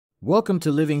Welcome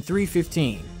to Living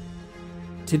 315.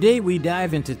 Today we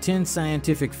dive into 10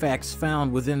 scientific facts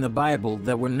found within the Bible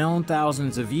that were known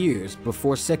thousands of years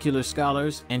before secular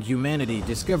scholars and humanity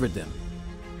discovered them.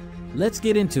 Let's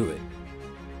get into it.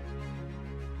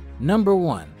 Number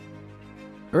 1.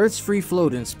 Earth's free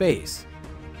float in space.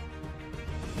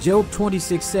 Job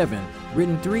 26:7,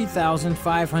 written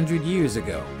 3,500 years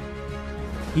ago.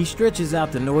 He stretches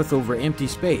out the north over empty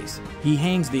space. He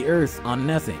hangs the earth on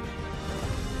nothing.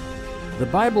 The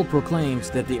Bible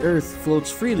proclaims that the earth floats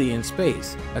freely in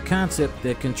space, a concept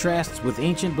that contrasts with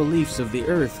ancient beliefs of the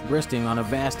earth resting on a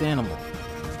vast animal.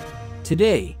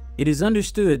 Today, it is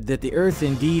understood that the earth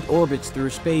indeed orbits through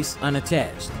space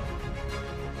unattached.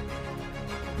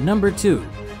 Number 2.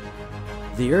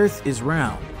 The earth is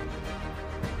round.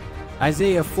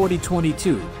 Isaiah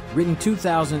 40:22, written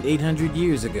 2,800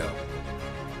 years ago.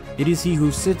 It is he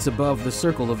who sits above the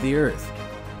circle of the earth.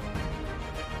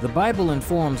 The Bible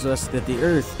informs us that the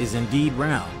earth is indeed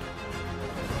round.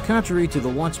 Contrary to the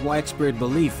once widespread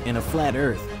belief in a flat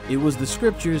earth, it was the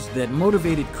scriptures that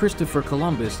motivated Christopher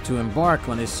Columbus to embark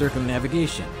on his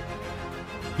circumnavigation.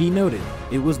 He noted,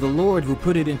 "It was the Lord who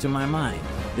put it into my mind."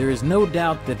 There is no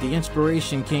doubt that the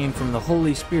inspiration came from the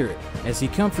Holy Spirit, as he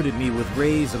comforted me with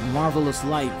rays of marvelous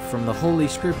light from the Holy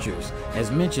Scriptures, as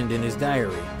mentioned in his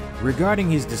diary, regarding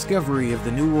his discovery of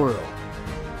the New World.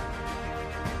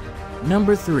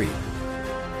 Number 3.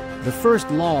 The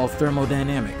First Law of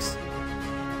Thermodynamics.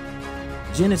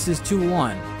 Genesis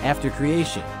 2:1, after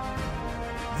creation.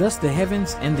 Thus the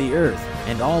heavens and the earth,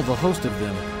 and all the host of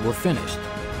them, were finished.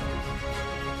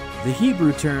 The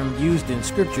Hebrew term used in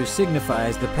Scripture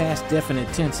signifies the past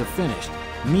definite tense of finished,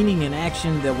 meaning an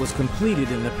action that was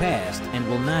completed in the past and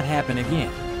will not happen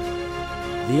again.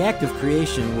 The act of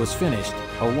creation was finished,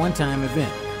 a one-time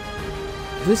event.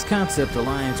 This concept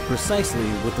aligns precisely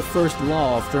with the first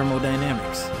law of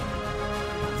thermodynamics.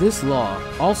 This law,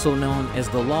 also known as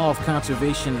the law of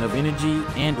conservation of energy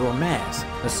and/or mass,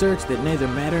 asserts that neither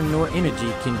matter nor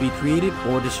energy can be created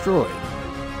or destroyed.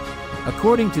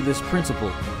 According to this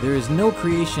principle, there is no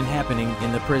creation happening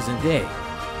in the present day.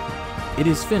 It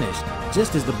is finished,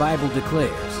 just as the Bible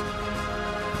declares.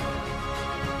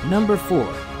 Number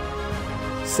 4.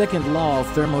 Second Law of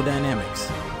Thermodynamics.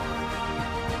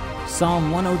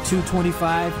 Psalm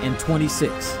 102:25 and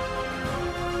 26.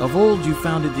 Of old you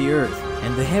founded the earth,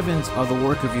 and the heavens are the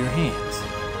work of your hands.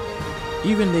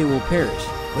 Even they will perish,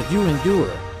 but you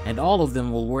endure, and all of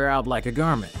them will wear out like a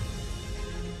garment.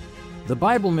 The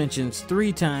Bible mentions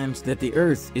 3 times that the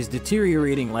earth is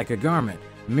deteriorating like a garment,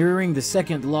 mirroring the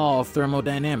second law of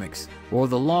thermodynamics, or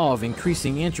the law of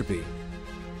increasing entropy.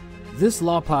 This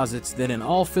law posits that in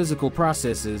all physical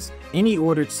processes, any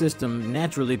ordered system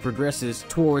naturally progresses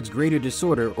towards greater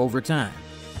disorder over time.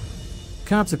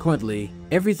 Consequently,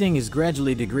 everything is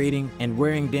gradually degrading and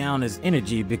wearing down as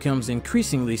energy becomes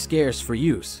increasingly scarce for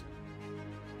use.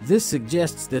 This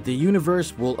suggests that the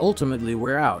universe will ultimately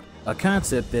wear out, a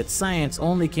concept that science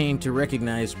only came to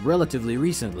recognize relatively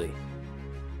recently.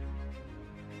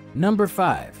 Number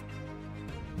 5.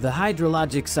 The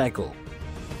Hydrologic Cycle.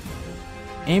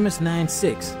 Amos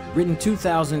 9:6, written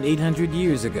 2,800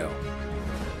 years ago.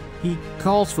 He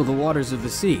calls for the waters of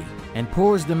the sea and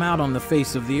pours them out on the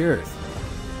face of the earth.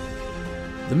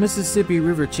 The Mississippi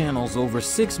River channels over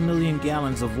 6 million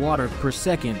gallons of water per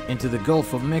second into the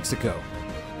Gulf of Mexico.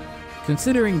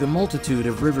 Considering the multitude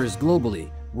of rivers globally,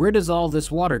 where does all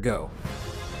this water go?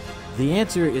 The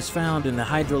answer is found in the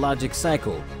hydrologic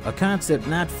cycle, a concept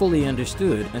not fully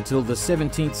understood until the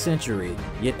 17th century,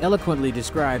 yet eloquently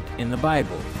described in the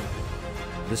Bible.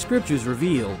 The scriptures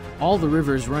reveal all the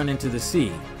rivers run into the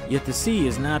sea, yet the sea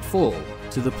is not full,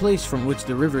 to the place from which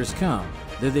the rivers come,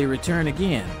 that they return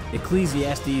again,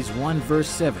 Ecclesiastes 1 verse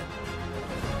 7.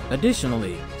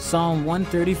 Additionally, Psalm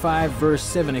 135 verse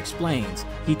 7 explains,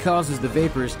 "He causes the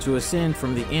vapors to ascend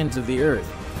from the ends of the earth.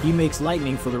 He makes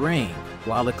lightning for the rain,"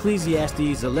 while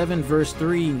Ecclesiastes 11 verse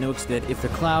 3 notes that if the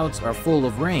clouds are full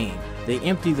of rain, they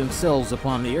empty themselves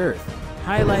upon the earth,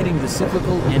 highlighting the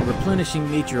cyclical and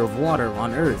replenishing nature of water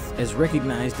on earth as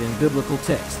recognized in biblical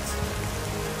texts.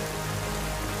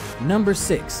 Number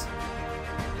 6.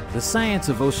 The Science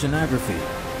of Oceanography.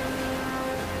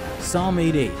 Psalm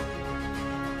 8:8.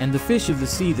 And the fish of the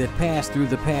sea that pass through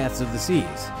the paths of the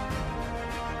seas.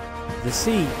 The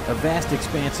sea, a vast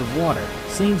expanse of water,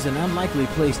 seems an unlikely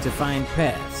place to find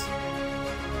paths.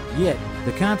 Yet,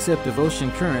 the concept of ocean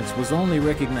currents was only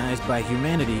recognized by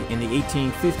humanity in the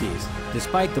 1850s,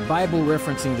 despite the Bible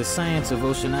referencing the science of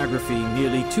oceanography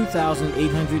nearly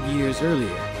 2,800 years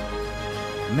earlier.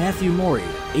 Matthew Maury,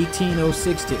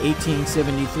 1806 to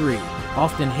 1873,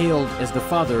 often hailed as the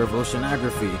father of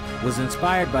oceanography, was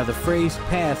inspired by the phrase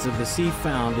paths of the sea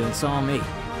found in Psalm 8.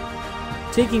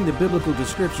 Taking the biblical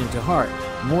description to heart,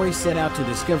 Maury set out to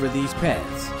discover these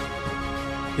paths.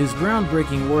 His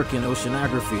groundbreaking work in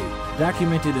oceanography,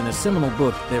 documented in a seminal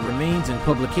book that remains in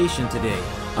publication today,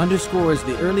 underscores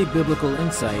the early biblical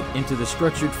insight into the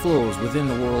structured flows within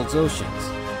the world's oceans.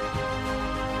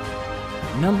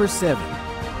 Number 7.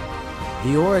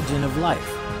 The origin of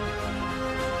life.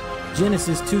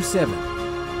 Genesis 2:7.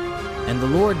 And the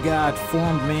Lord God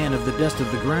formed man of the dust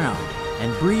of the ground,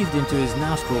 and breathed into his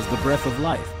nostrils the breath of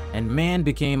life, and man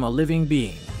became a living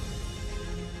being.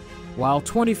 While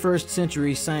 21st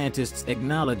century scientists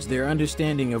acknowledge their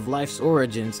understanding of life's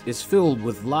origins is filled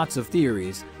with lots of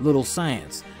theories, little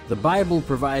science, the Bible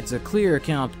provides a clear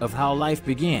account of how life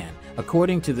began,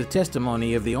 according to the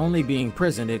testimony of the only being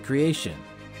present at creation.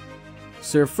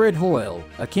 Sir Fred Hoyle,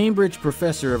 a Cambridge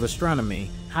professor of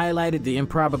astronomy, highlighted the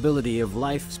improbability of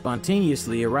life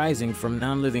spontaneously arising from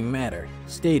non-living matter,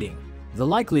 stating, "The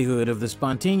likelihood of the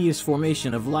spontaneous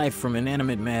formation of life from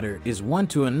inanimate matter is 1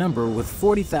 to a number with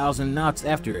 40,000 noughts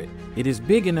after it. It is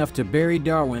big enough to bury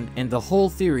Darwin and the whole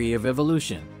theory of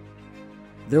evolution.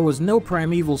 There was no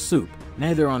primeval soup,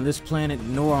 neither on this planet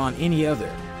nor on any other,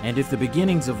 and if the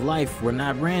beginnings of life were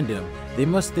not random, they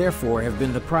must therefore have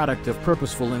been the product of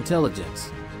purposeful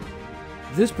intelligence."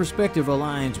 This perspective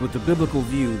aligns with the biblical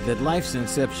view that life's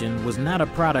inception was not a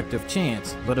product of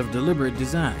chance, but of deliberate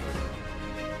design.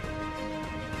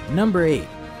 Number 8.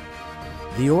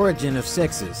 The origin of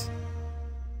sexes.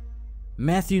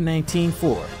 Matthew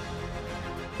 19:4.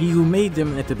 He who made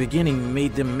them at the beginning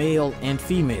made them male and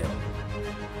female.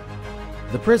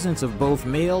 The presence of both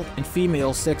male and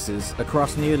female sexes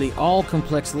across nearly all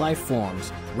complex life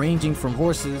forms, ranging from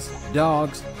horses,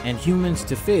 dogs, and humans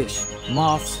to fish,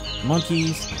 moths,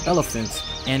 monkeys,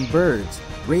 elephants, and birds,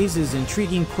 raises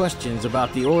intriguing questions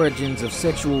about the origins of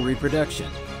sexual reproduction.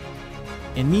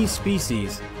 In these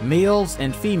species, males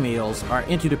and females are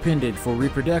interdependent for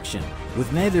reproduction,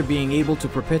 with neither being able to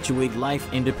perpetuate life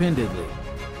independently.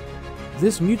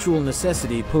 This mutual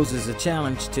necessity poses a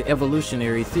challenge to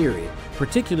evolutionary theory,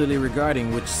 particularly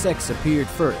regarding which sex appeared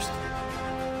first.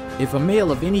 If a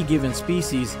male of any given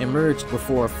species emerged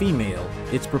before a female,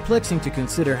 it's perplexing to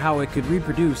consider how it could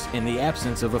reproduce in the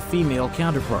absence of a female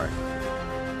counterpart.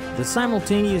 The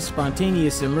simultaneous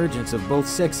spontaneous emergence of both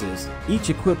sexes, each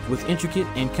equipped with intricate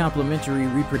and complementary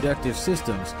reproductive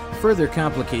systems, further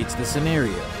complicates the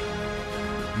scenario.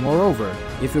 Moreover,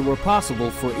 if it were possible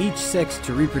for each sex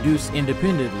to reproduce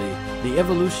independently, the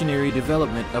evolutionary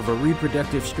development of a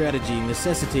reproductive strategy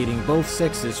necessitating both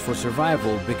sexes for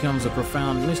survival becomes a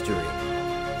profound mystery.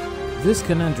 This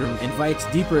conundrum invites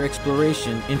deeper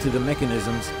exploration into the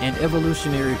mechanisms and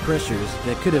evolutionary pressures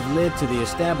that could have led to the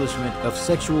establishment of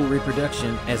sexual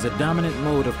reproduction as a dominant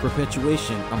mode of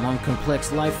perpetuation among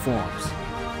complex life forms.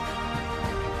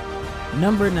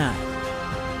 Number 9.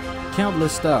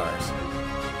 Countless stars.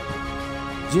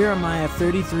 Jeremiah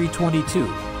 33:22,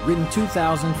 written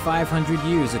 2,500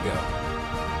 years ago.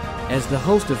 As the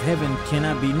host of heaven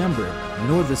cannot be numbered,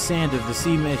 nor the sand of the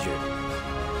sea measured.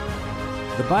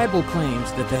 The Bible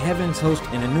claims that the heavens host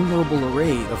an innumerable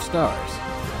array of stars.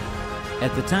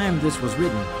 At the time this was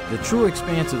written, the true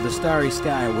expanse of the starry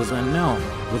sky was unknown,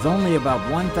 with only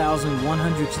about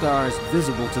 1,100 stars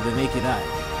visible to the naked eye,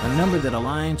 a number that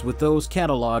aligns with those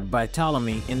cataloged by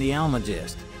Ptolemy in the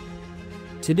Almagest.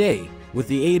 Today, with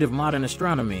the aid of modern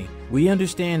astronomy, we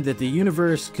understand that the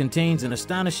universe contains an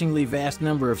astonishingly vast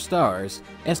number of stars,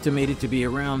 estimated to be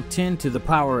around 10 to the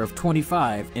power of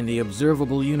 25 in the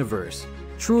observable universe,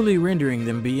 truly rendering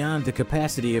them beyond the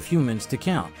capacity of humans to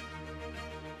count.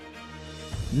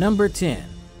 Number 10.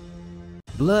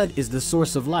 Blood is the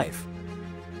source of life.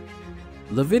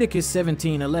 Leviticus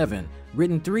 17:11,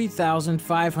 written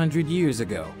 3,500 years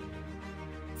ago.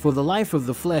 For the life of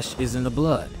the flesh is in the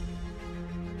blood.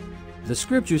 The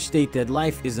scriptures state that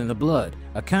life is in the blood,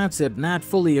 a concept not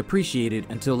fully appreciated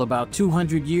until about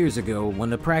 200 years ago,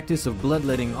 when the practice of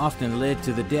bloodletting often led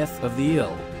to the death of the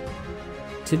ill.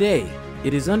 Today,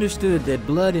 it is understood that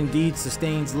blood indeed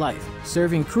sustains life,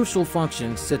 serving crucial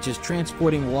functions such as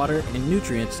transporting water and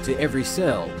nutrients to every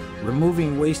cell,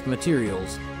 removing waste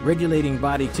materials, regulating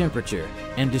body temperature,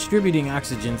 and distributing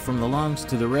oxygen from the lungs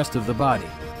to the rest of the body.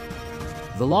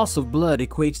 The loss of blood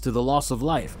equates to the loss of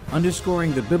life,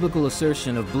 underscoring the biblical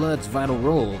assertion of blood's vital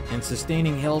role in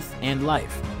sustaining health and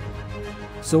life.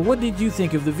 So what did you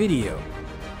think of the video?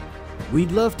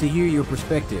 We'd love to hear your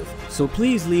perspective, so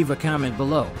please leave a comment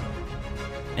below.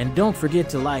 And don't forget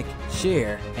to like,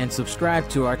 share, and subscribe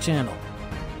to our channel.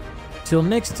 Till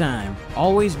next time,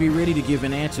 always be ready to give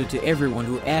an answer to everyone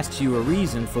who asks you a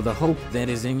reason for the hope that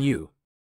is in you.